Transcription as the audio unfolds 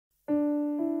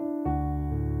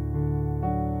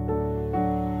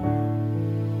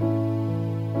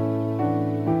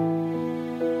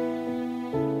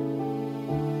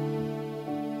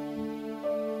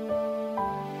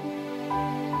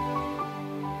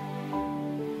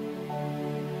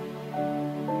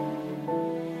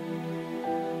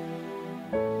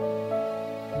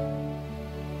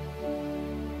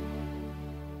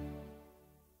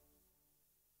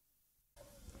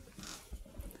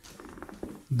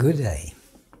Good day.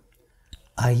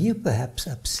 Are you perhaps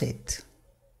upset?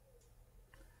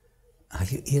 Are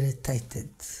you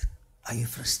irritated? Are you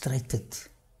frustrated?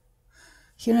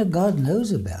 You know, God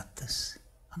knows about this.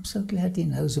 I'm so glad He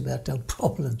knows about our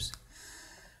problems.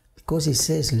 Because He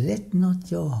says, let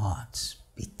not your hearts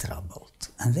be troubled.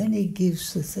 And then He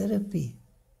gives the therapy.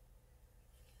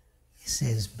 He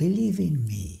says, believe in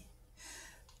me.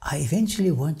 I eventually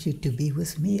want you to be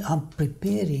with me. I'm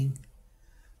preparing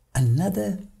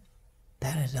another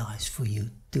paradise for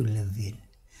you to live in,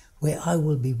 where I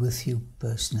will be with you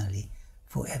personally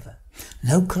forever.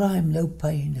 No crime, no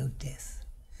pain, no death.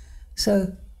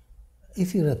 So,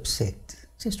 if you're upset,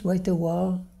 just wait a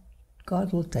while.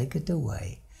 God will take it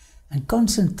away and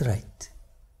concentrate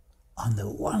on the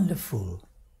wonderful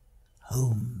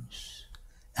homes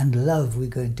and love we're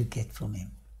going to get from Him.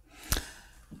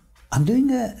 I'm doing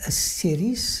a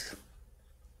series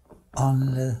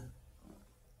on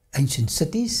ancient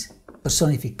cities,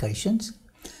 personifications.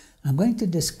 I'm going to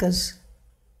discuss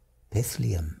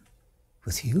Bethlehem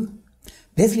with you.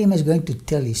 Bethlehem is going to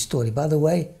tell his story. By the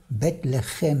way,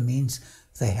 Bethlehem means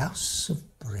the house of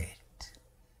bread.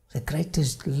 The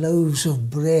greatest loaves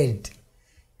of bread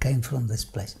came from this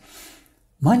place.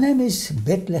 My name is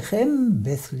Bethlehem.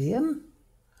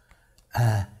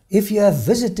 If you have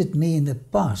visited me in the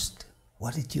past,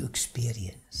 what did you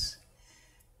experience?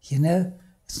 You know,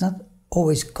 it's not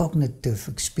always cognitive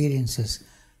experiences.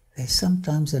 There's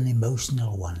sometimes an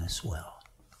emotional one as well.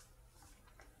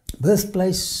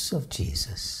 Birthplace of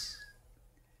Jesus.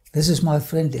 This is my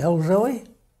friend Elroy.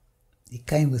 He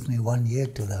came with me 1 year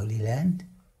to the Holy Land.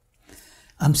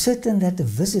 I'm certain that a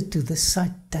visit to this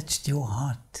site touched your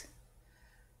heart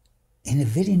in a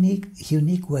very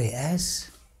unique way, as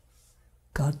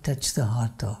God touched the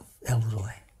heart of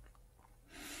Elroy.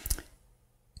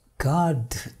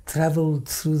 God traveled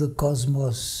through the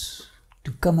cosmos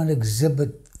to come and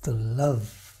exhibit the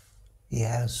love He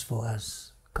has for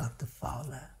us, God the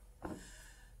Father.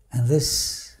 And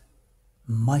this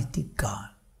mighty God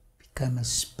became a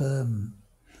sperm,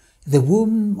 the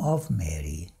womb of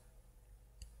Mary.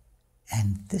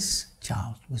 And this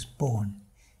child was born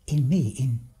in me,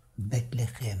 in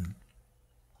Bethlehem.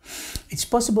 It's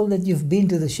possible that you've been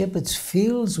to the shepherd's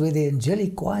fields where the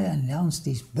angelic choir announced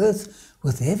His birth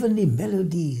with heavenly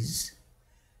melodies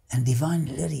and divine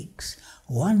lyrics.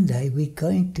 One day we're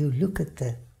going to look at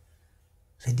the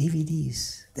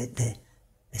DVDs, the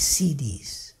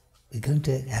CDs. We're going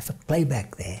to have a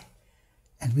playback there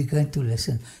and we're going to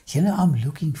listen. You know, I'm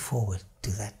looking forward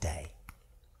to that day.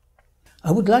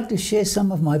 I would like to share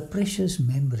some of my precious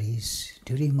memories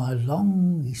during my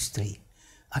long history.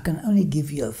 I can only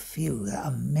give you a few. There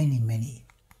are many, many.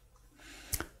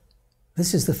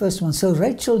 This is the first one. So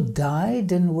Rachel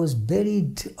died and was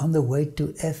buried on the way to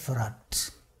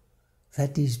Ephrat.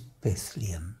 That is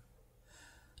Bethlehem.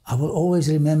 I will always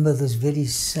remember this very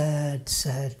sad,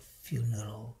 sad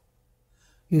funeral.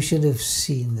 You should have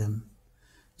seen them.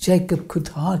 Jacob could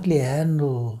hardly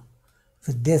handle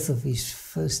the death of his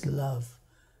first love.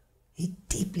 He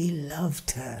deeply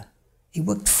loved her. He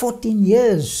worked 14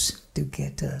 years to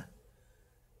get her.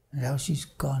 And now she's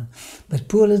gone. But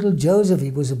poor little Joseph,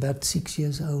 he was about 6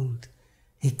 years old.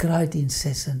 He cried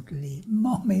incessantly,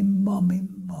 "Mommy, mommy,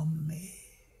 mommy."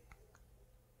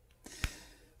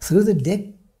 Through the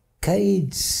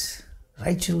decades,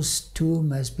 Rachel's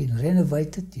tomb has been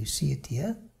renovated. You see it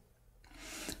here.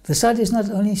 The site is not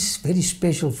only very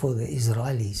special for the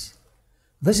Israelis.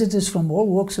 Visitors from all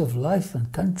walks of life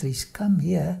and countries come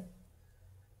here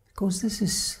because this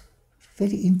is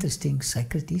very interesting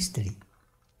sacred history.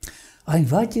 I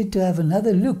invite you to have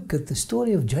another look at the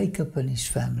story of Jacob and his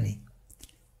family,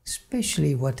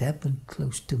 especially what happened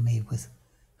close to me with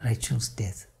Rachel's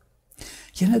death.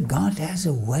 You know, God has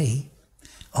a way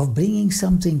of bringing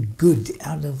something good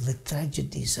out of the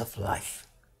tragedies of life.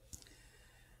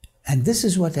 And this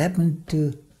is what happened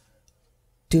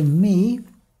to me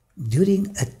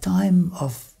during a time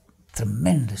of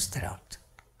tremendous drought.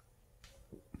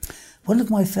 One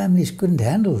of my families couldn't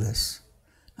handle this,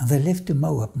 and they left to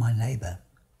Moab, my neighbor.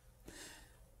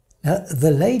 Now,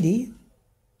 the lady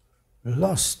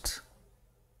lost,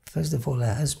 first of all,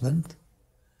 her husband,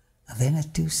 and then her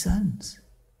 2 sons.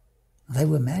 They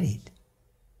were married.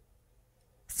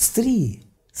 Three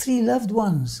loved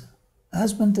ones,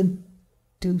 husband and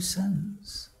 2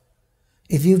 sons.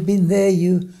 If you've been there,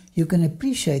 you can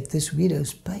appreciate this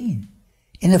widow's pain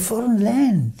in a foreign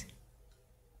land.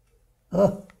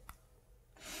 Oh.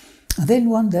 And then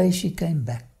one day she came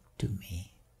back to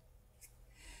me.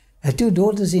 Her 2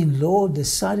 daughters-in-law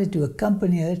decided to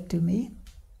accompany her to me,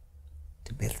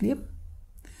 to Bethlehem,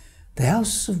 the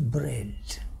house of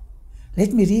bread,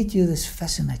 Let me read you this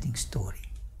fascinating story.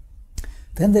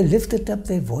 Then they lifted up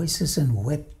their voices and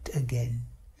wept again.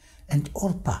 And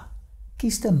Orpah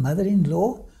kissed her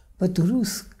mother-in-law, but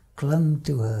Ruth clung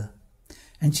to her.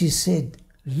 And she said,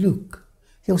 "Look,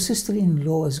 your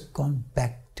sister-in-law has gone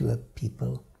back to her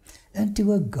people and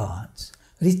to her gods.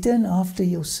 Return after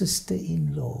your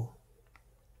sister-in-law."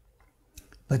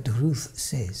 But Ruth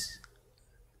says,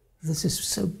 this is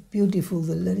so beautiful,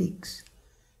 the lyrics,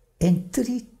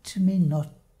 "Entreat me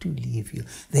not to leave you."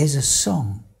 There's a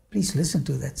song. Please listen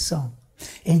to that song.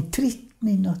 "Entreat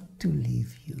me not to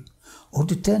leave you, or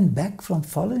to turn back from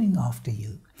following after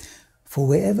you. For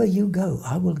wherever you go,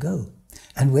 I will go,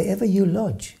 and wherever you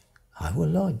lodge, I will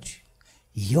lodge.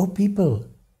 Your people,"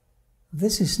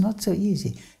 this is not so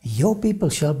easy, "your people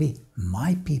shall be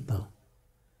my people,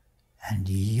 and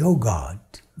your God,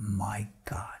 my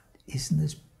God." Isn't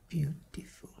this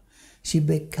beautiful? She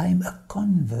became a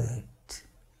convert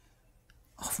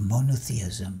of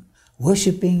monotheism,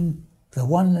 worshipping the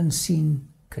one unseen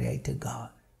Creator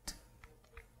God.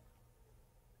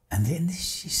 And then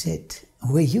she said,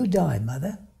 "Where you die,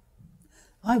 mother,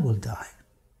 I will die.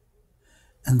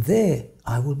 And there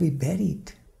I will be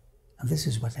buried." And this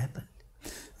is what happened.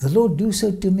 "The Lord do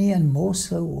so to me, and more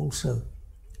so also,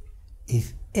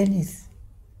 if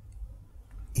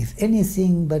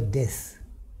anything but death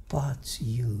parts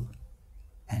you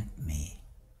and me."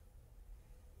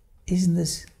 Isn't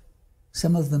this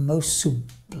some of the most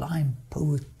sublime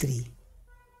poetry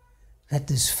that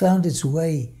has found its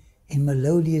way in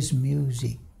melodious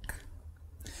music?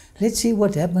 Let's see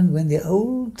what happened when the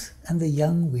old and the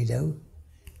young widow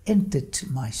entered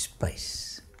my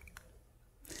space.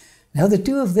 "Now the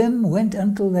two of them went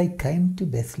until they came to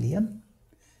Bethlehem.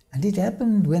 And it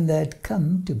happened when they had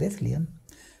come to Bethlehem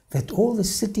that all the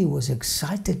city was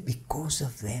excited because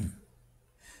of them."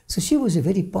 So she was a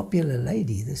very popular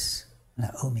lady, this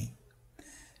Naomi.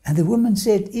 "And the woman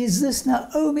said, 'Is this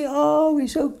Naomi? Oh, we're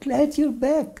so glad you're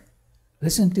back.'"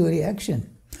 Listen to her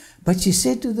reaction. "But she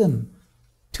said to them,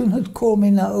 'Do not call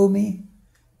me Naomi,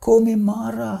 call me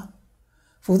Mara,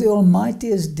 for the Almighty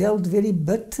has dealt very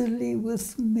bitterly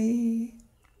with me.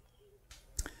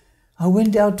 I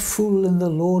went out full, and the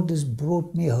Lord has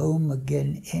brought me home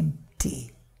again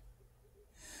empty.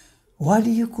 Why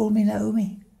do you call me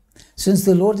Naomi? Since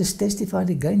the Lord has testified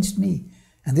against me,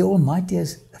 and the Almighty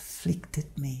has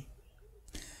afflicted me.'"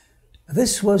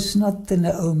 This was not the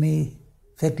Naomi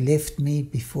that left me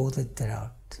before the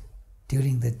drought,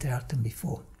 during the drought and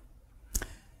before.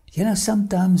 You know,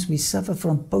 sometimes we suffer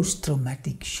from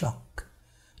post-traumatic shock,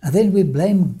 and then we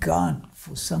blame God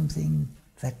for something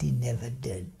that He never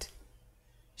did.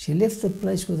 She left the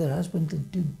place with her husband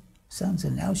and 2 sons,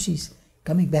 and now she's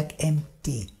coming back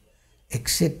empty,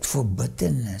 except for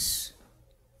bitterness.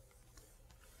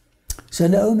 So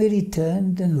Naomi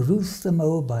returned, and Ruth the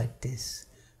Moabitess,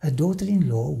 her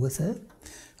daughter-in-law, with her,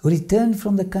 who returned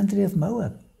from the country of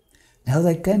Moab. Now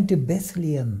they came to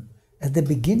Bethlehem at the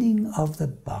beginning of the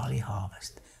barley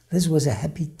harvest. This was a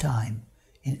happy time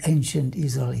in ancient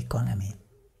Israel economy.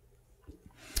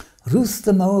 Ruth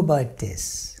the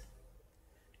Moabitess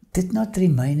did not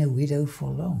remain a widow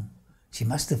for long. She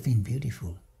must have been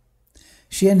beautiful.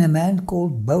 She and a man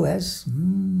called Boaz,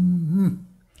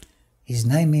 his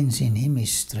name means in him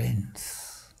is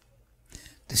strength,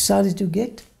 decided to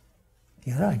get,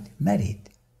 you're right, married.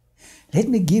 Let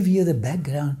me give you the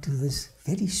background to this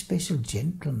very special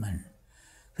gentleman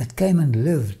that came and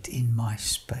lived in my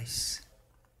space.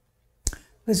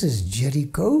 This is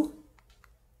Jericho.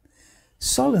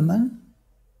 Solomon,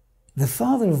 the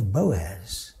father of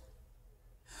Boaz,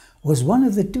 was one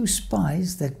of the 2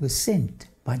 spies that were sent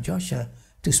by Joshua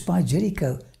to spy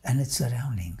Jericho and its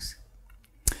surroundings.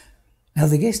 Now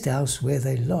the guest house where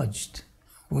they lodged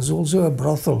was also a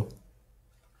brothel.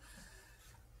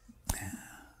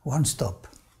 One stop.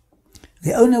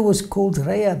 The owner was called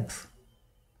Rahab.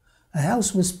 Her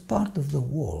house was part of the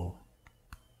wall.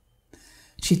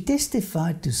 She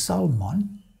testified to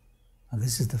Salmon, and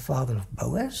this is the father of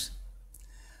Boaz,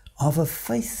 of a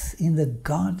faith in the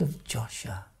God of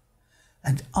Joshua,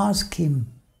 and asked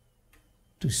him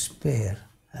to spare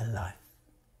her life.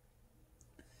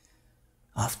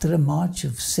 After a march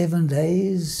of 7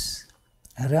 days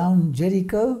around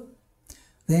Jericho,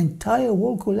 the entire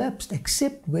wall collapsed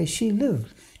except where she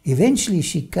lived. Eventually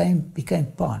she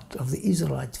became part of the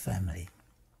Israelite family.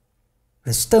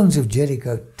 The Stones of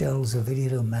Jericho tells a very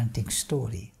romantic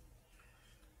story.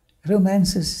 Good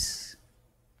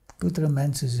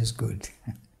romances is good.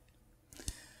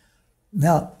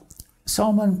 Now,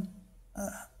 Solomon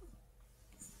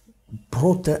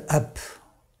brought her up,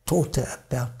 taught her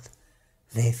about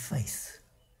their faith.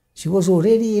 She was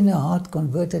already in her heart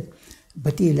converted,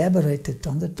 but he elaborated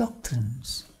on the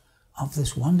doctrines of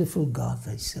this wonderful God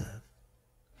they serve.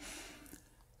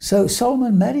 So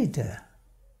Solomon married her.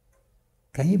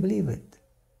 Can you believe it?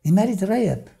 He married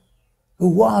Rahab, who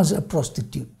was a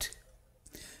prostitute.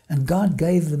 And God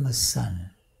gave them a son.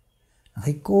 And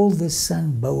they called this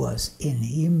son Boaz. In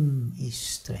him is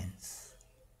strength.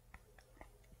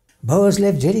 Boaz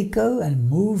left Jericho and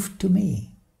moved to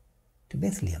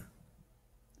Bethlehem.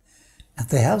 At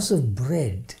the house of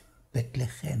bread,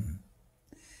 Bethlehem,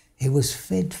 he was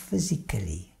fed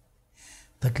physically.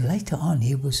 But later on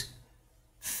he was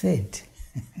fed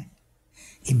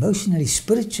emotionally,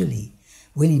 spiritually,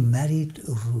 when he married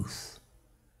Ruth.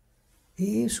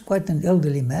 He was quite an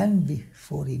elderly man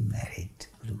before he married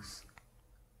Ruth.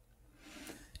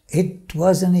 It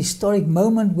was an historic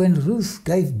moment when Ruth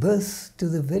gave birth to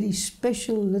the very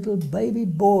special little baby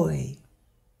boy.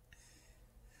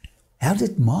 How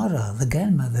did Mara, the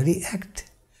grandmother, react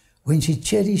when she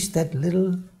cherished that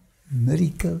little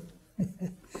miracle?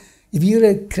 If you're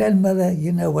a grandmother,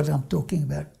 you know what I'm talking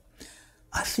about.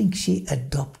 I think she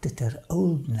adopted her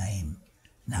old name,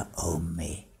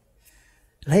 Naomi.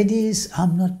 Ladies,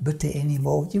 I'm not bitter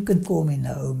anymore. You can call me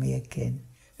Naomi again.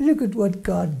 Look at what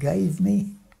God gave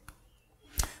me.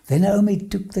 Then Naomi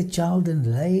took the child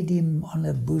and laid him on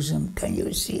her bosom. Can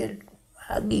you see it?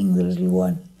 Hugging the little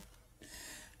one.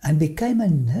 And became a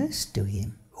nurse to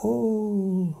him.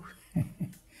 Oh,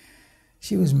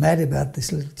 she was mad about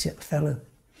this little fellow.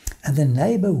 And the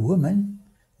neighbor woman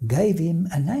gave him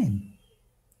a name.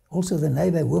 Also the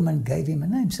neighbor woman gave him a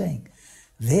name, saying,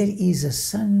 there is a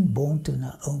son born to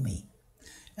Naomi.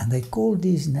 And they called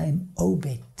his name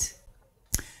Obed.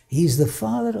 He is the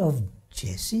father of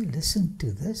Jesse. Listen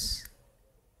to this.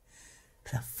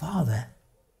 The father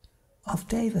of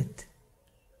David.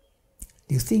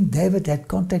 Do you think David had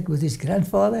contact with his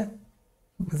grandfather?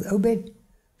 With Obed?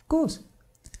 Of course.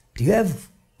 Do you have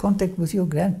contact with your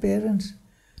grandparents?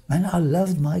 Man, I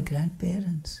loved my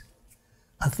grandparents.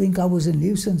 I think I was a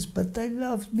nuisance, but they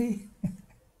loved me.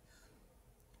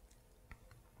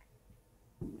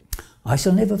 I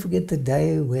shall never forget the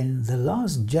day when the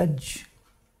last judge,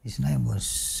 his name was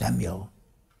Samuel,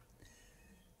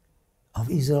 of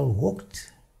Israel,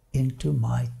 walked into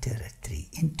my territory,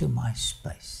 into my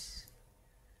space.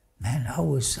 Man, I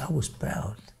was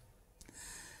proud.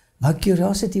 My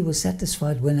curiosity was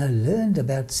satisfied when I learned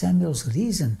about Samuel's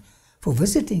reason for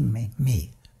visiting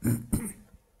me.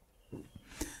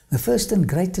 The first and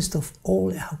greatest of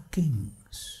all our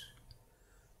kings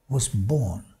was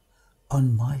born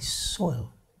on my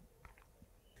soil.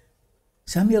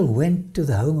 Samuel went to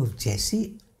the home of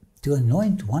Jesse to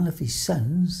anoint one of his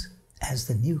sons as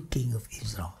the new king of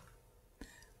Israel.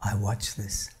 I watched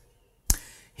this.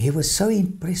 He was so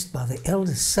impressed by the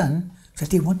eldest son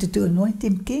that he wanted to anoint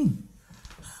him king.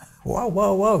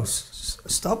 Wow,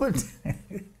 stop it.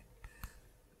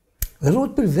 The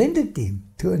Lord prevented him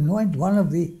to anoint one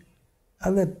of the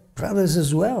other brothers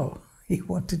as well. He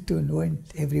wanted to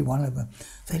anoint every one of them.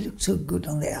 They looked so good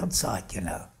on the outside, you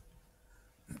know.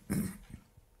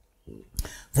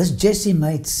 This Jesse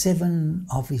made 7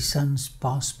 of his sons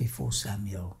pass before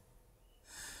Samuel.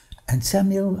 And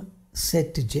Samuel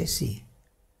said to Jesse,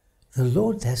 the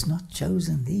Lord has not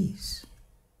chosen these.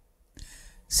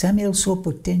 Samuel saw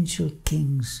potential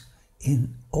kings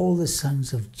in all the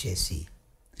sons of Jesse,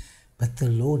 but the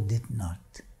Lord did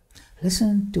not.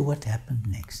 Listen to what happened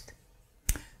next.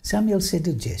 Samuel said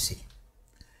to Jesse,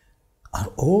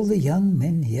 are all the young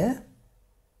men here?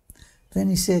 Then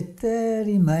he said, there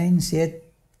remains yet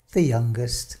the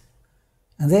youngest,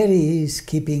 and there he is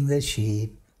keeping the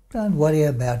sheep. Don't worry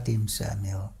about him,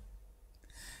 Samuel.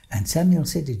 And Samuel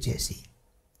said to Jesse,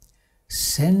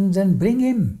 send and bring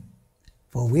him,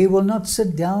 for we will not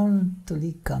sit down till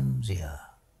he comes here.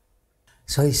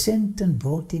 So he sent and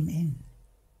brought him in.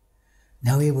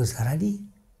 Now he was ruddy,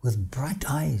 with bright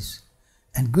eyes,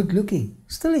 and good looking,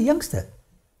 still a youngster.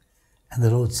 And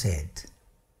the Lord said,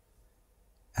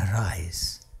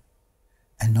 arise,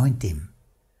 anoint him,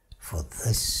 for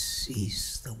this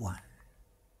is the one.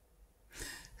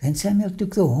 Then Samuel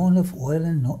took the horn of oil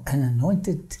and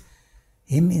anointed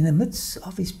him in the midst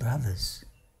of his brothers.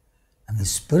 And the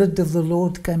Spirit of the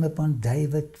Lord came upon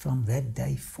David from that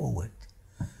day forward.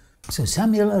 So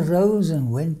Samuel arose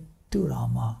and went to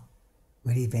Ramah,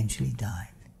 where he eventually died.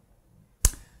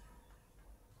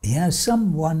 You know,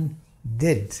 someone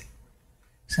did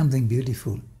something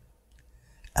beautiful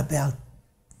about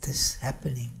this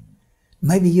happening.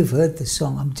 Maybe you've heard the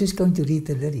song. I'm just going to read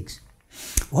the lyrics.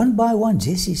 One by one,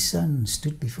 Jesse's sons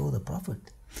stood before the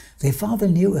prophet. Their father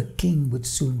knew a king would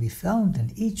soon be found,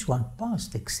 and each one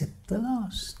passed except the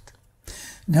last.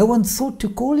 No one thought to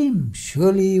call him.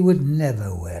 Surely he would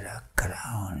never wear a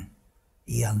crown.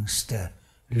 Youngster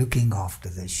looking after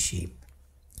the sheep.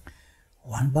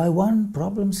 One by one,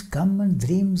 problems come and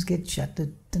dreams get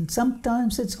shattered, and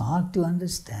sometimes it's hard to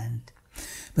understand.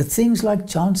 But things like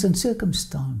chance and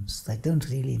circumstance, they don't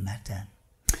really matter.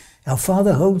 Our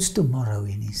Father holds tomorrow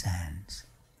in his hands.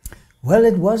 Well,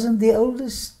 it wasn't the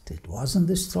oldest, it wasn't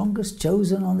the strongest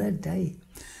chosen on that day.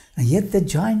 And yet the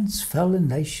giants fell and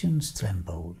nations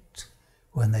trembled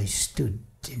when they stood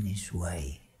in his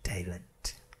way, David.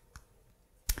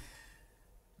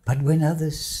 But when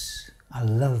others, I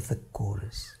love the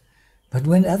chorus, but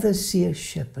when others see a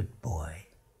shepherd boy,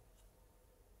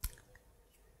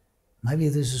 maybe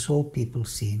this is all people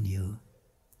see in you.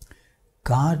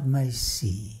 God may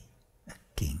see a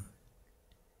king.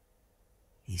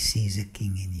 He sees a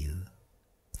king in you.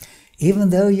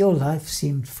 Even though your life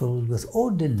seemed filled with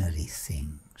ordinary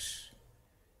things,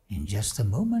 in just a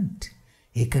moment,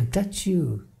 he can touch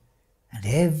you and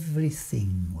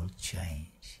everything will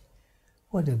change.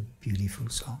 What a beautiful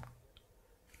song.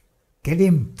 Get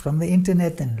him from the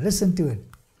internet and listen to it.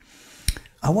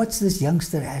 I watched this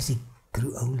youngster as he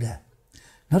grew older.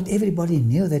 Not everybody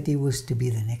knew that he was to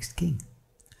be the next king.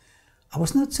 I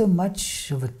was not so much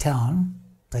of a town.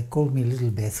 They called me Little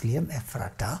Bethlehem,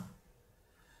 Ephrata.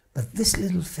 But this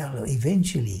little fellow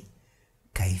eventually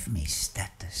gave me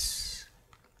status.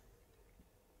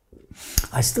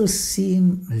 I still see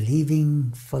him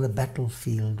leaving for the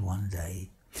battlefield one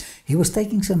day. He was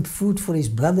taking some food for his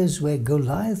brothers where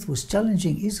Goliath was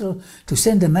challenging Israel to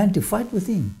send a man to fight with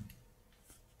him.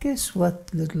 Guess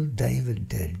what little David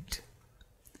did?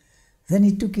 Then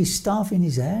he took his staff in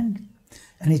his hand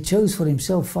and he chose for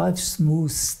himself 5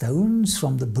 smooth stones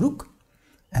from the brook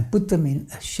and put them in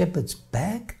a shepherd's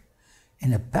bag,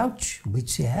 in a pouch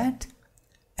which he had,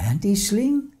 and his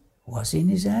sling was in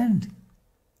his hand.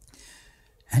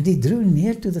 And he drew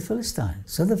near to the Philistine.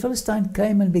 So the Philistine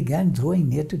came and began drawing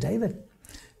near to David.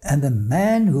 And the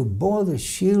man who bore the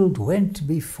shield went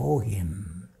before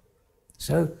him.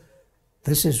 So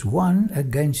this is 1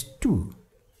 against 2.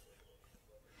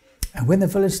 And when the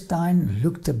Philistine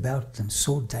looked about and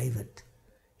saw David,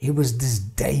 he was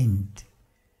disdained.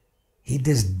 He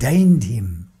disdained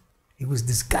him. He was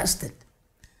disgusted.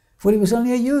 For he was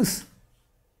only a youth,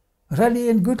 ruddy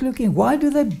and good looking. Why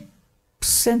do they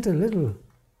send a little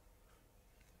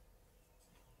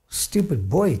stupid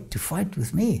boy to fight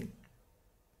with me?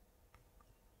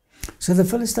 So the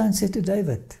Philistine said to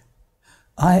David,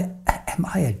 Am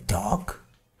I a dog,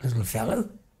 little fellow,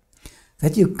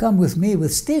 that you come with me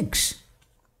with sticks?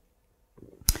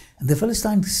 And the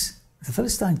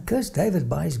Philistine cursed David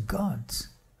by his gods.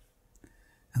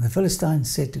 And the Philistine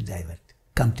said to David,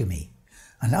 Come to me,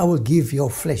 and I will give your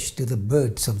flesh to the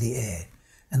birds of the air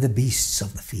and the beasts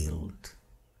of the field.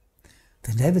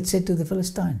 Then David said to the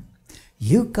Philistine,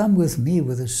 You come with me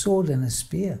with a sword and a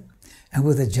spear and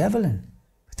with a javelin,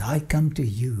 but I come to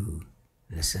you,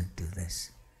 listen to this,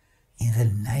 in the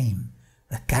name,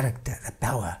 the character, the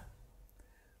power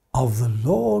of the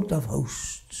Lord of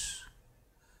hosts,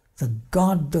 the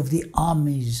God of the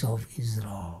armies of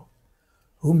Israel,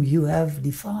 whom you have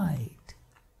defied.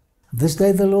 This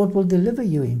day the Lord will deliver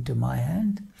you into my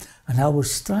hand, and I will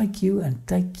strike you and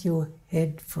take your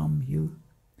head from you.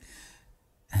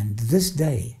 And this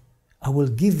day I will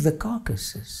give the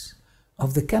carcasses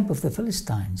of the camp of the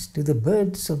Philistines to the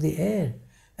birds of the air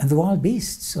and the wild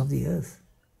beasts of the earth,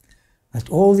 that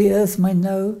all the earth may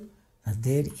know that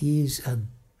there is a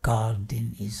God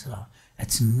in Israel.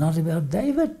 It's not about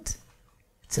David.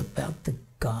 It's about the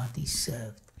God he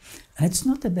served. And it's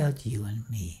not about you and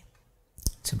me.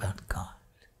 It's about God.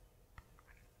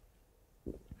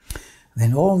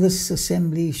 Then all this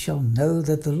assembly shall know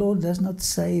that the Lord does not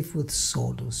save with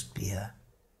sword or spear,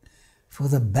 for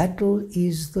the battle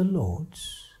is the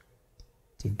Lord's.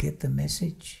 Do you get the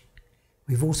message?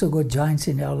 We've also got giants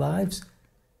in our lives.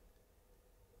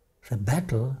 The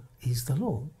battle is the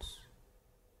Lord's.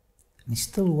 And he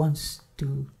still wants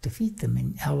to defeat them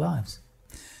in our lives.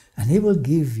 And he will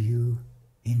give you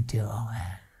into our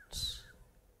hands.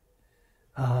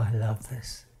 Oh, I love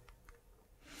this.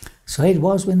 So it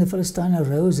was when the Philistine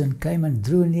arose and came and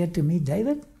drew near to meet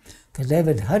David, that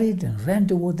David hurried and ran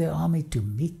toward their army to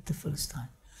meet the Philistine.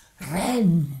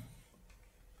 Ran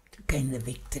to gain the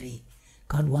victory.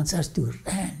 God wants us to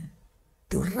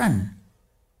run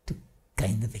to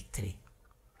gain the victory.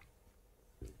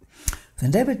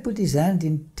 Then David put his hand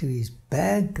into his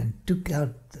bag and took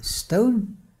out the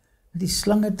stone, and he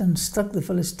slung it and struck the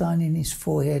Philistine in his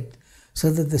forehead, so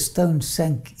that the stone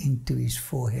sank into his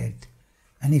forehead,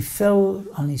 and he fell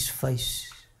on his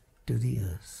face to the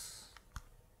earth.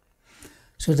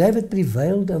 So David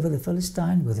prevailed over the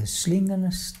Philistine with a sling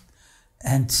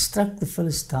and struck the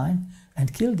Philistine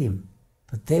and killed him.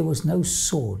 But there was no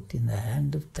sword in the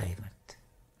hand of David.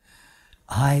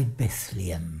 I,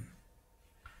 Bethlehem,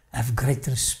 have great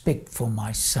respect for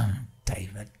my son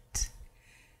David.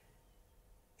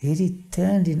 He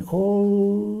returned in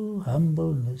all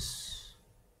humbleness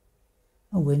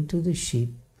and went to the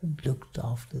sheep and looked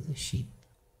after the sheep.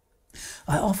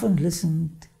 I often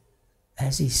listened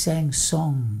as he sang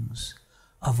songs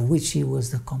of which he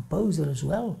was the composer as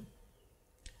well.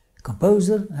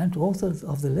 Composer and author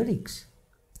of the lyrics.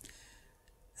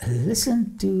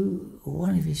 Listen to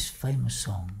one of his famous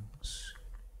songs.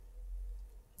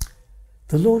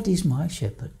 The Lord is my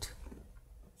shepherd.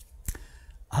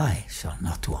 I shall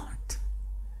not want.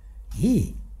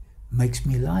 He makes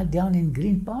me lie down in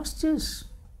green pastures.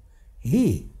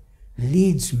 He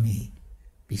leads me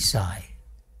beside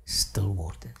still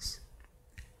waters.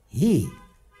 He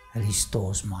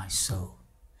restores my soul.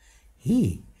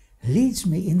 He leads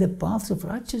me in the paths of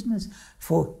righteousness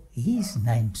for his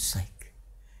name's sake.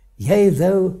 Yea,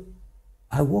 though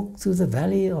I walk through the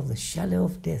valley of the shadow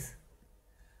of death,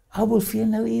 I will fear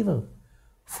no evil,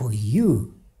 for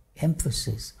you,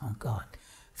 emphasis on God,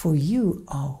 for you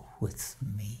are with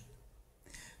me.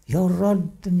 Your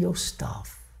rod and your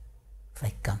staff,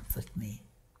 they comfort me.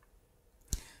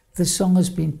 The song has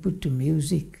been put to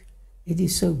music. It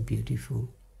is so beautiful.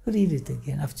 Read it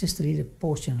again. I've just read a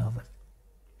portion of it.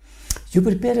 You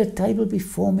prepare a table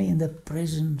before me in the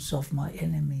presence of my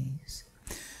enemies.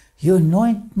 You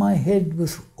anoint my head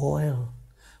with oil.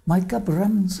 My cup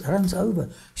runs over.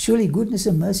 Surely goodness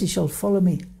and mercy shall follow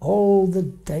me all the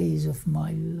days of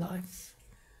my life.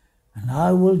 And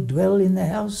I will dwell in the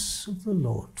house of the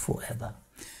Lord forever.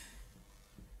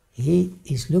 He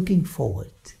is looking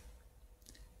forward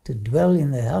to dwell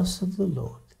in the house of the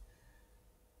Lord.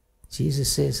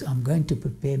 Jesus says, I'm going to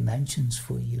prepare mansions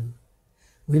for you.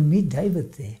 We'll meet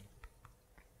David there.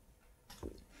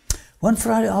 One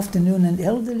Friday afternoon, an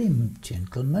elderly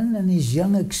gentleman and his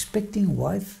young expecting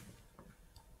wife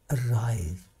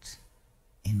arrived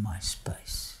in my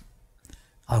space.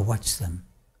 I watched them.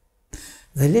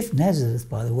 They left Nazareth,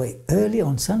 by the way, early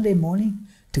on Sunday morning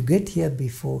to get here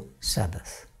before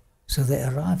Sabbath. So they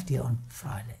arrived here on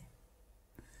Friday.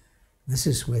 This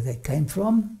is where they came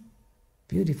from.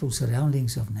 Beautiful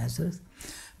surroundings of Nazareth.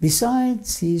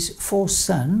 Besides his 4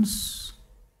 sons,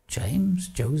 James,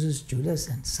 Joseph, Judas,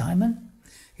 and Simon,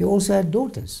 he also had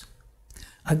daughters.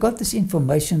 I got this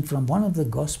information from one of the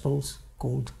Gospels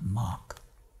called Mark.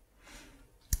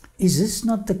 Is this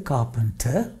not the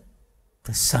carpenter,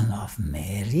 the son of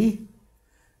Mary,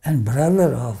 and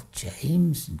brother of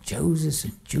James, and Joseph,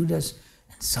 and Judas,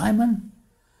 and Simon?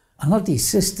 Are not his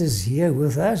sisters here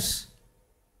with us?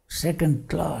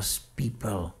 Second-class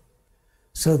people.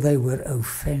 So they were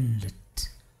offended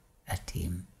at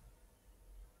him.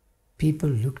 People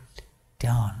looked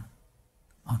down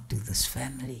onto this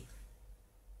family.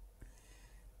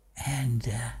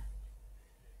 And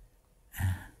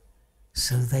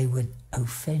so they were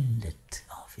offended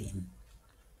of him.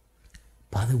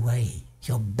 By the way,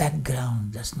 your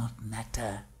background does not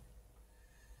matter.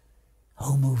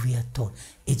 Homo viator.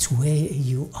 It's where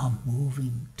you are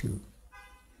moving to.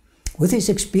 With his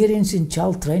experience in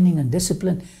child training and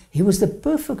discipline, he was the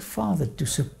perfect father to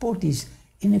support his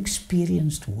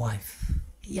inexperienced wife,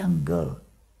 a young girl,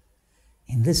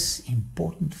 in this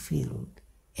important field,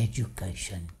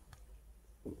 education.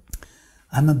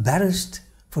 I'm embarrassed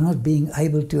for not being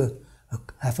able to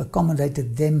have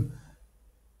accommodated them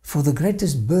for the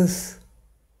greatest birth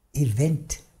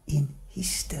event in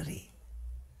history.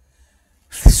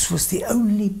 This was the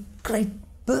only great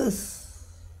birth.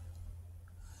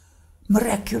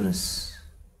 Miraculous,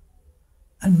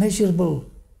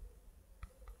 unmeasurable.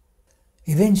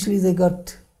 Eventually they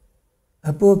got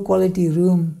a poor quality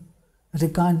room at a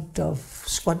kind of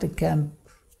squatter camp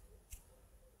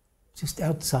just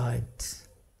outside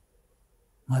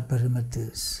my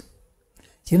perimeters.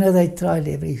 You know, they tried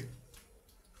every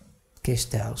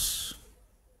guest house,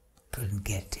 couldn't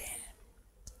get in.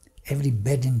 Every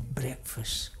bed and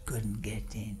breakfast, couldn't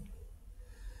get in.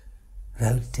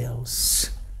 Hotels.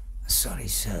 Sorry,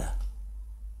 sir.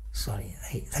 Sorry.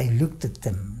 They looked at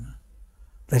them.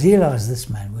 They realized this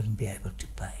man wouldn't be able to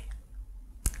pay.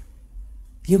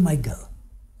 You may go.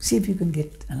 See if you can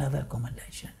get another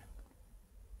accommodation.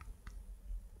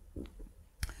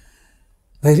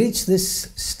 They reached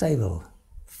this stable,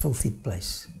 filthy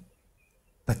place,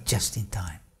 but just in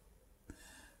time.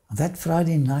 On that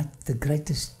Friday night, the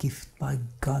greatest gift by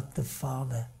God the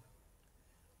Father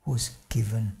was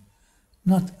given,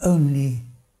 not only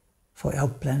for our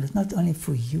planet, not only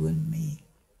for you and me,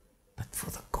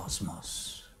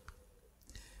 cosmos,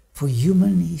 for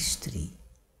human history,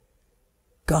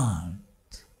 God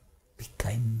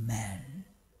became man.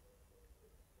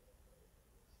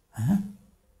 Huh?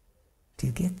 Do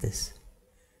you get this?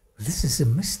 This is a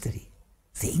mystery,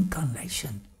 the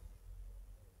incarnation.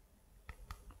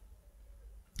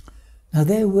 Now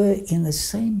they were in the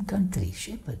same country,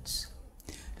 shepherds,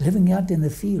 living out in the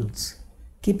fields,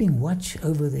 keeping watch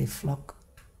over their flock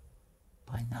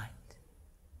by night.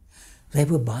 They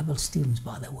were Bible students,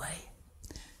 by the way,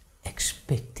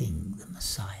 expecting the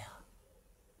Messiah.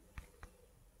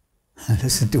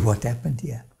 Listen to what happened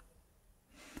here.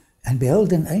 And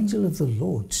behold, an angel of the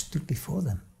Lord stood before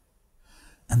them,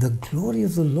 and the glory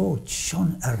of the Lord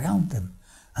shone around them,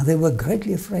 and they were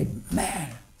greatly afraid.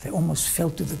 Man, they almost fell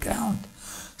to the ground.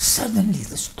 Suddenly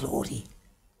this glory.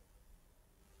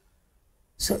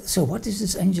 So what is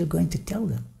this angel going to tell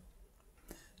them?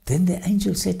 Then the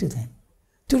angel said to them,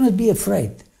 do not be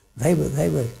afraid. They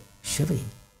were shivering.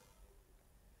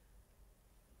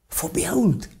 For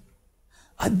behold,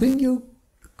 I bring you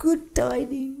good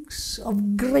tidings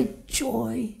of great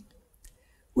joy,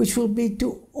 which will be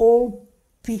to all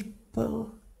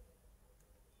people.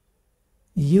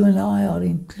 You and I are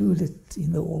included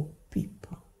in the all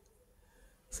people.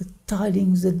 The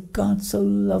tidings that God so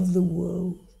loved the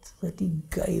world that He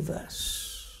gave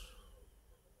us.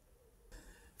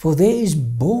 For there is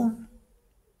born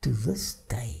to this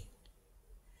day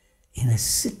in a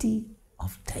city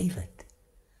of David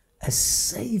a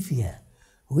Savior,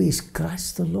 who is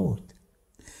Christ the Lord.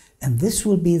 And this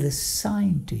will be the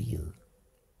sign to you.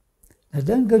 Now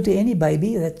don't go to any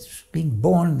baby that's being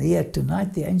born here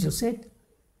tonight, the angel said,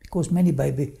 because many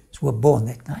babies were born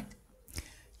that night.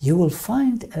 You will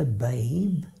find a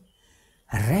babe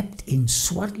wrapped in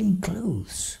swaddling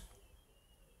clothes.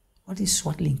 What is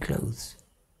swaddling clothes?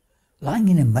 Lying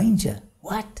in a manger.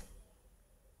 What?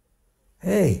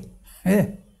 Hey.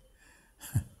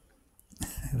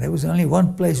 There was only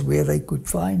one place where they could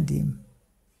find him.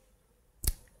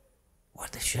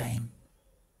 What a shame.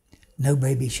 No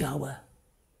baby shower.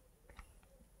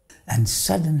 And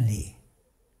suddenly,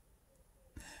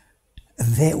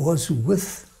 there was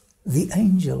with the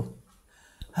angel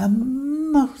a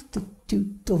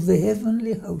multitude of the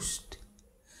heavenly host,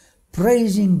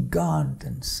 praising God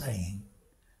and saying,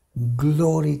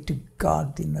 Glory to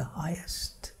God in the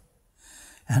highest,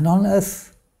 and on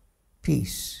earth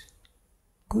peace,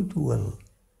 goodwill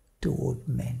toward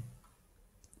men.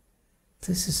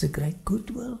 This is a great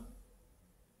goodwill.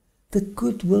 The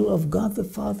goodwill of God the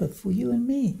Father for you and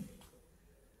me.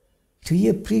 Do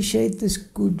you appreciate this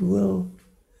goodwill?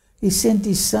 He sent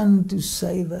His Son to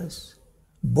save us,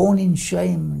 born in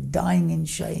shame, dying in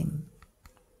shame.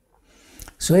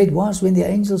 So it was when the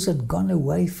angels had gone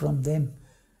away from them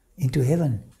into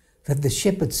heaven that the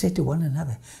shepherds said to one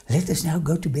another, let us now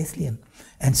go to Bethlehem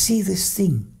and see this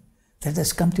thing that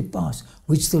has come to pass,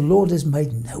 which the Lord has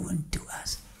made known to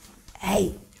us.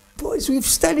 Hey, boys, we've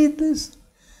studied this.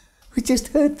 We just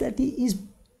heard that he's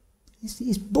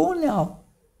born now.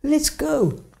 Let's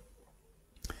go.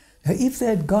 Now, if they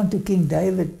had gone to King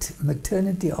David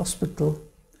Maternity Hospital,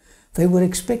 they were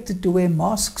expected to wear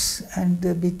masks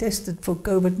and be tested for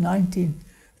COVID-19.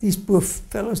 These poor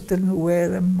fellows didn't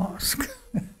wear a mask.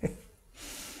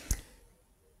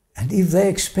 And if they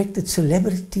expected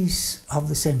celebrities of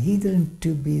the Sanhedrin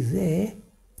to be there,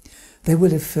 they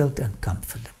would have felt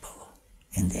uncomfortable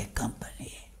in their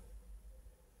company.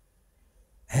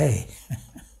 Hey,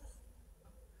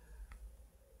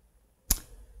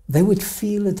 they would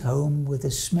feel at home with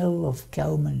the smell of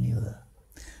cow manure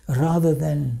rather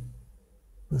than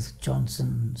with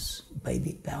Johnson's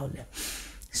baby powder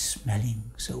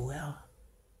smelling so well.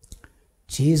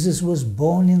 Jesus was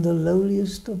born in the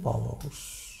lowliest of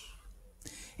hovels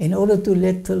in order to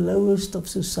let the lowest of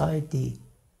society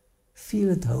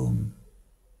feel at home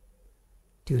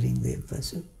during their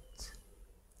visit.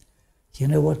 You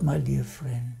know what, my dear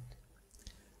friend?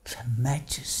 The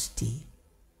majesty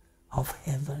of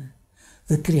heaven,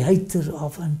 the creator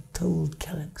of untold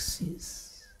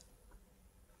galaxies,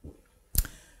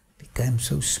 became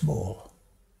so small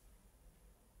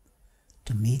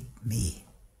to meet me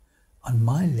on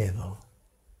my level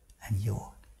and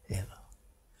your level.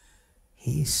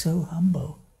 He is so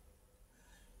humble.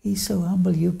 He's so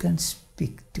humble you can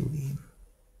speak to Him.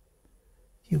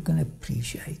 You can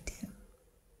appreciate Him.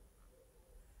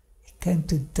 He came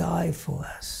to die for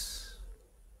us.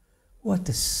 What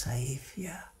a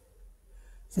Savior.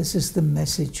 This is the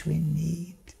message we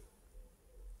need.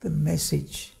 The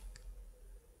message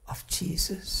of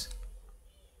Jesus.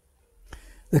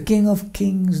 The King of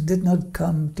Kings did not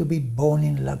come to be born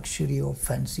in luxury or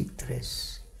fancy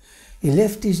dress. He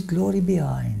left his glory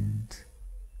behind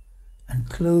and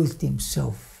clothed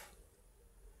himself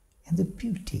in the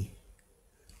beauty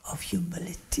of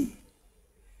humility.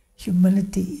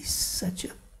 Humility is such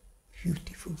a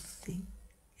beautiful thing.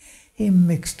 He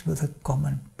mixed with the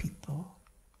common people.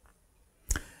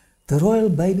 The royal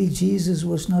baby Jesus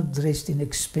was not dressed in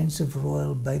expensive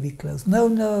royal baby clothes. No,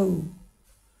 no.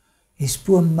 His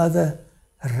poor mother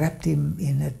wrapped him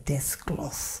in a death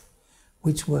cloth,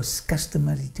 which was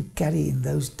customary to carry in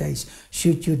those days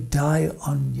should you die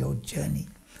on your journey.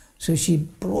 So she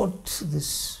brought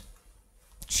this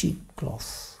cheap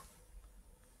cloth.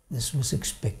 This was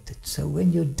expected. So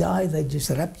when you die, they just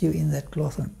wrap you in that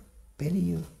cloth and bury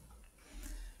you.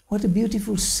 What a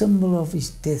beautiful symbol of his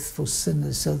death for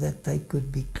sinners, so that they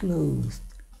could be clothed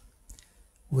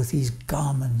with his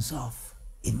garments of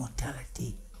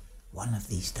immortality one of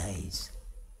these days.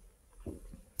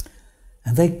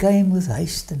 And they came with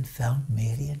haste and found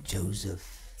Mary and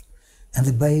Joseph and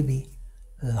the baby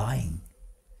lying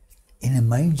in a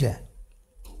manger.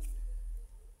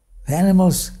 The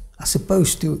animals are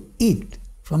supposed to eat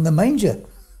from the manger.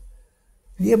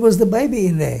 There was the baby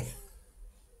in there.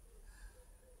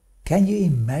 Can you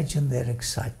imagine their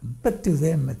excitement? But to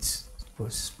them it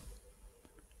was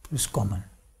common.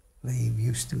 They were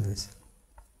used to this.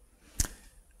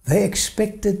 They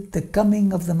expected the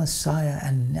coming of the Messiah,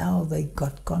 and now they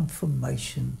got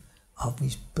confirmation of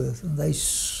his birth. And they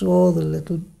saw the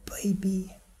little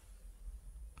baby.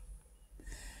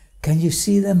 Can you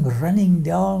see them running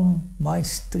down my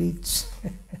streets,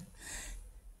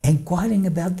 inquiring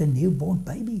about the newborn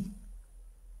baby?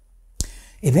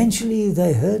 Eventually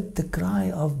they heard the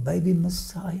cry of baby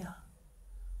Messiah.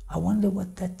 I wonder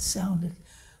what that sounded.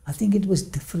 I think it was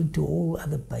different to all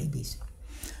other babies.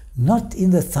 Not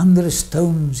in the thunderous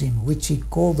tones in which he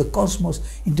called the cosmos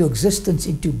into existence,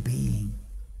 into being,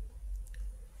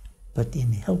 but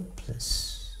in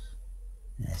helplessness.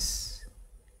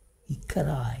 He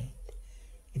cried.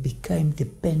 He became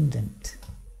dependent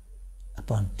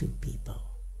upon two people.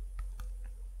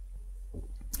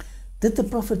 Did the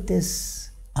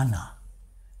prophetess Anna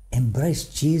embrace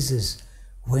Jesus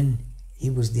when he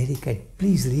was dedicated?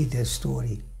 Please read her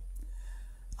story.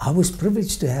 I was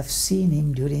privileged to have seen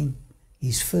him during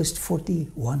his first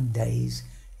 41 days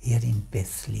here in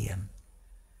Bethlehem.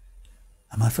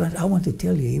 And my friend, I want to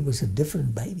tell you, he was a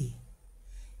different baby.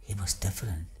 He was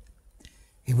different.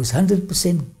 He was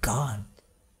 100% God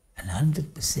and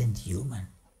 100% human.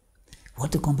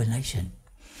 What a combination.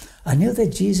 I know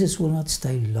that Jesus will not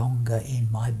stay longer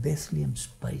in my Bethlehem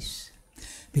space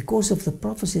because of the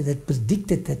prophecy that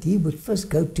predicted that he would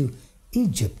first go to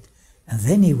Egypt and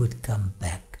then he would come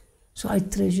back. So I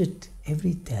treasured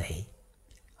every day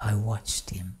I watched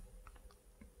him.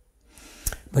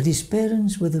 But his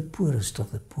parents were the poorest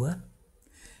of the poor.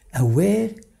 And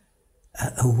where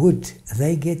would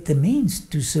they get the means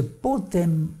to support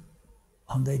them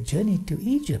on their journey to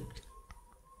Egypt?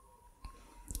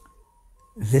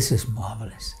 This is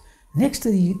marvelous. Next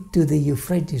to the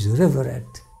Euphrates River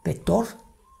at Petor,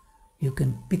 you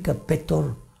can pick up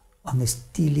Petor on the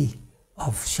stele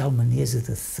of Shalmaneser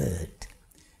III,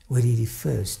 where he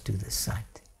refers to the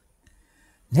site.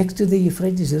 Next to the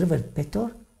Euphrates River at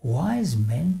Petor, wise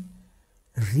men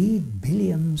read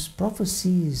Bileam's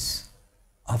prophecies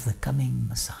of the coming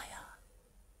Messiah.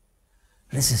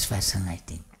 This is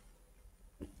fascinating.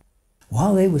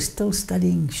 While they were still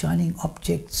studying, shining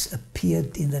objects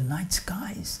appeared in the night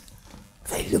skies.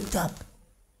 They looked up.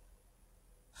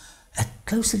 At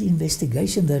closer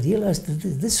investigation, they realized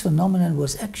that this phenomenon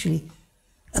was actually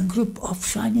a group of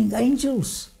shining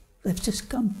angels that have just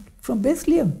come from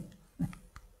Bethlehem.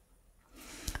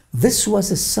 This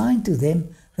was a sign to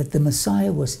them that the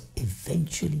Messiah was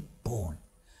eventually born.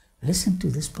 Listen to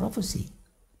this prophecy.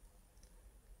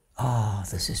 Ah,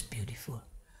 this is beautiful.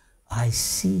 I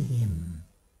see him,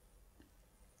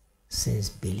 says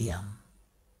Balaam,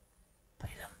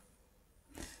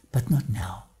 but not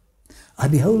now. I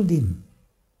behold him,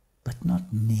 but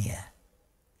not near.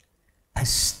 A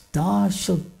star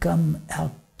shall come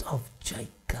out of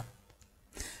Jacob.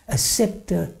 A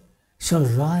scepter shall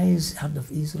rise out of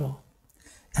Israel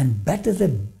and batter the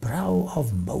brow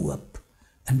of Moab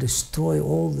and destroy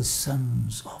all the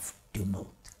sons of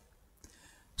tumult.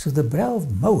 So the brow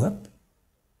of Moab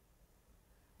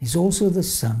is also the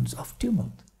sons of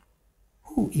tumult.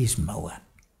 Who is Moab?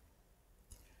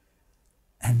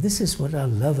 And this is what I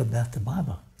love about the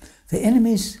Bible. The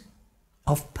enemies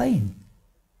of pain.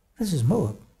 This is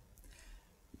Moab.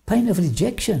 Pain of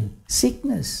rejection,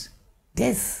 sickness,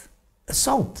 death,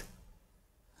 assault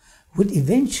would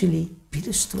eventually be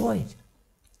destroyed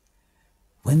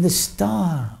when the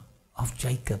star of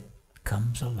Jacob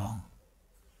comes along,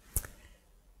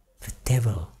 the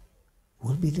devil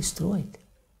will be destroyed.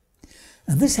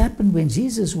 And this happened when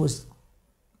Jesus was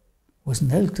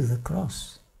nailed to the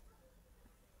cross.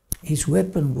 His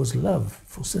weapon was love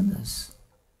for sinners.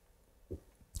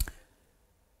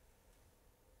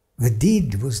 The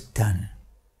deed was done.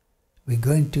 We're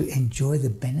going to enjoy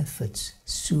the benefits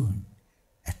soon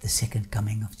at the second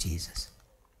coming of Jesus.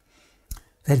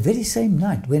 That very same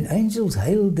night, when angels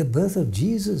hailed the birth of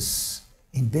Jesus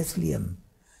in Bethlehem,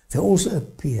 they also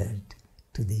appeared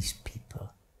to these people,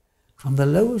 from the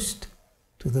lowest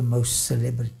to the most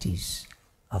celebrities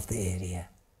of the area.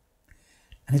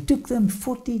 And it took them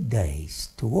 40 days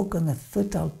to walk on the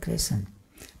Fertile Crescent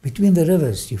between the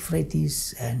rivers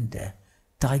Euphrates and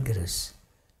Tigris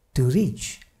to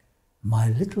reach my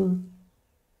little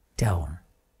town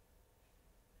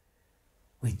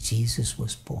where Jesus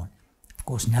was born. Of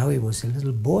course, now he was a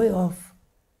little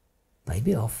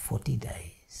baby of 40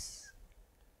 days.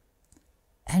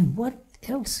 And what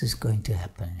else is going to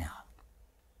happen now?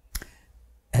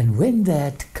 And when they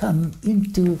had come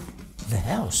into the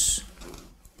house,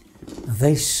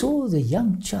 they saw the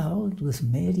young child with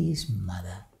Mary, his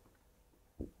mother,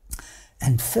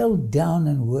 and fell down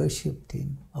and worshipped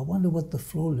him. I wonder what the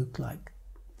floor looked like.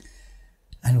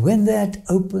 And when they had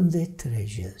opened their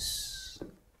treasures,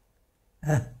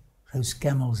 those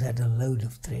camels had a load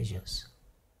of treasures,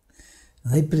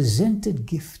 they presented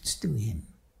gifts to him.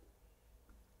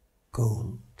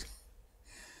 Gold.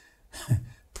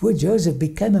 Poor Joseph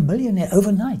became a millionaire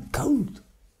overnight. Gold,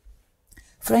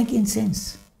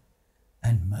 frankincense,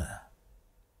 and myrrh.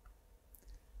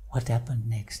 What happened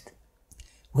next?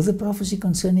 Will the prophecy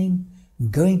concerning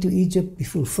going to Egypt be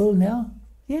fulfilled now?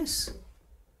 Yes.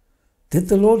 Did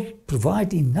the Lord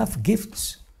provide enough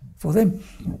gifts for them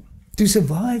to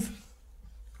survive?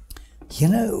 You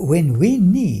know, when we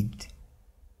need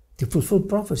to fulfill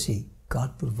prophecy,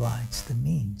 God provides the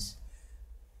means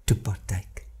to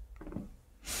partake.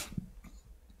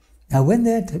 Now when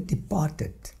they had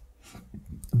departed,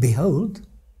 behold,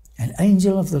 an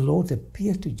angel of the Lord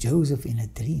appeared to Joseph in a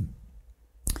dream,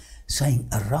 saying,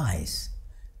 Arise,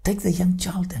 take the young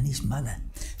child and his mother,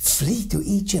 flee to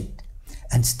Egypt,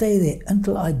 and stay there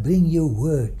until I bring you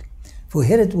word, for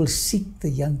Herod will seek the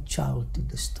young child to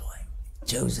destroy him.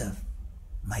 Joseph,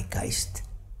 make haste.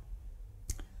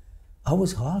 I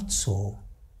was heart sore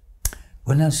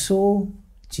when I saw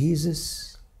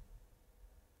Jesus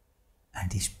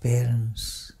and his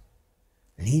parents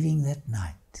leaving that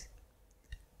night,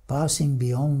 passing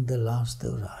beyond the last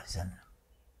horizon.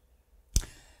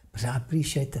 But I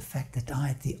appreciate the fact that I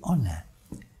had the honor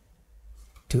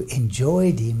to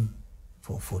enjoy him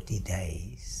for 40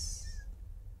 days.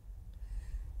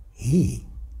 He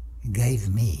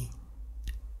gave me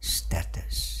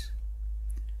status.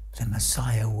 The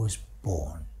Messiah was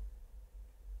born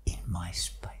in my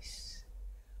space.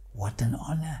 What an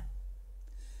honor.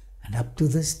 And up to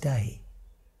this day,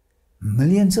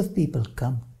 millions of people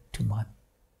come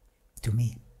to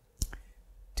me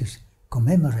to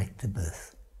commemorate the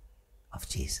birth of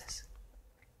Jesus.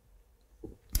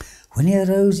 When he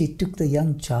arose, he took the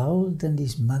young child and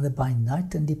his mother by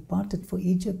night and departed for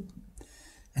Egypt.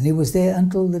 And he was there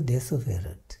until the death of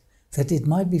Herod, that it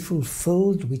might be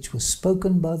fulfilled which was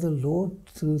spoken by the Lord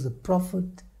through the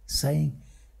prophet, saying,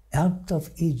 Out of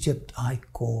Egypt I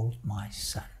called my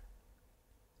son.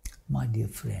 My dear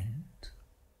friend,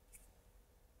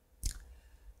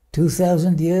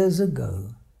 2,000 years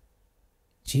ago,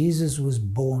 Jesus was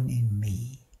born in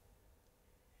me,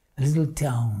 a little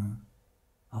town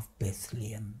of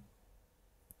Bethlehem.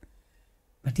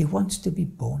 But he wants to be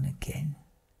born again.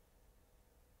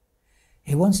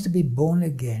 He wants to be born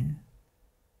again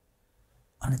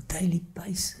on a daily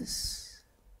basis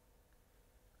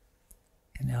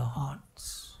in our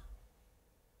hearts.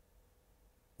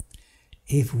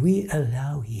 If we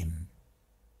allow him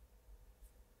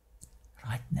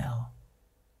right now,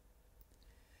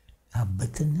 our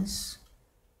bitterness,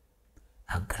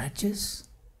 our grudges,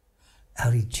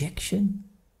 our rejection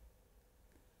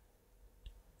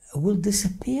will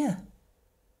disappear,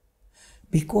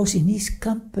 because in his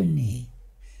company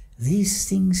these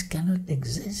things cannot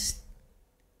exist.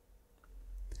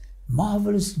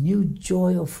 Marvelous new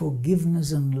joy of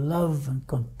forgiveness and love and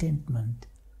contentment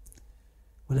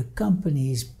will accompany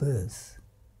his birth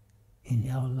in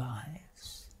our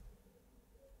lives.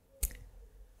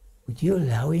 Would you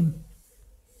allow him?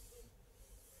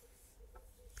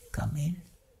 Come in.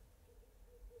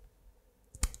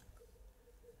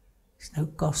 There's no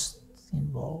cost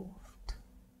involved.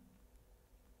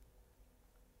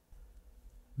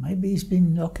 Maybe he's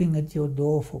been knocking at your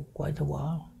door for quite a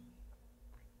while.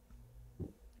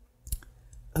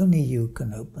 Only you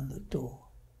can open the door.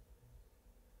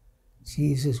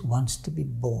 Jesus wants to be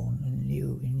born in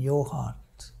you, in your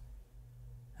heart,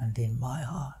 and in my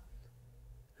heart.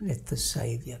 Let the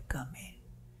Savior come in.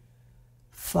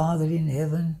 Father in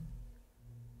heaven,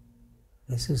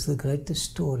 this is the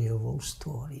greatest story of all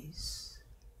stories.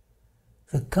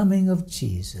 The coming of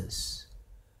Jesus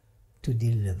to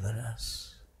deliver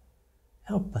us.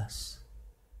 Help us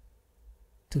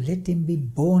to let him be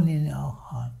born in our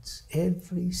hearts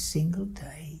every single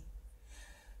day,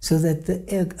 so that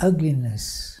the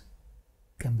ugliness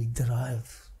can be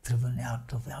driven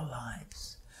out of our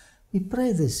lives. We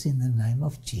pray this in the name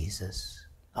of Jesus.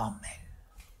 Amen.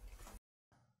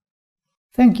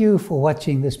 Thank you for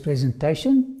watching this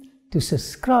presentation. To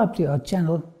subscribe to our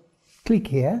channel, click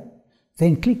here,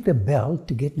 then click the bell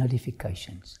to get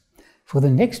notifications. For the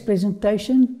next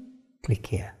presentation, click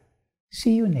here.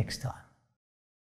 See you next time.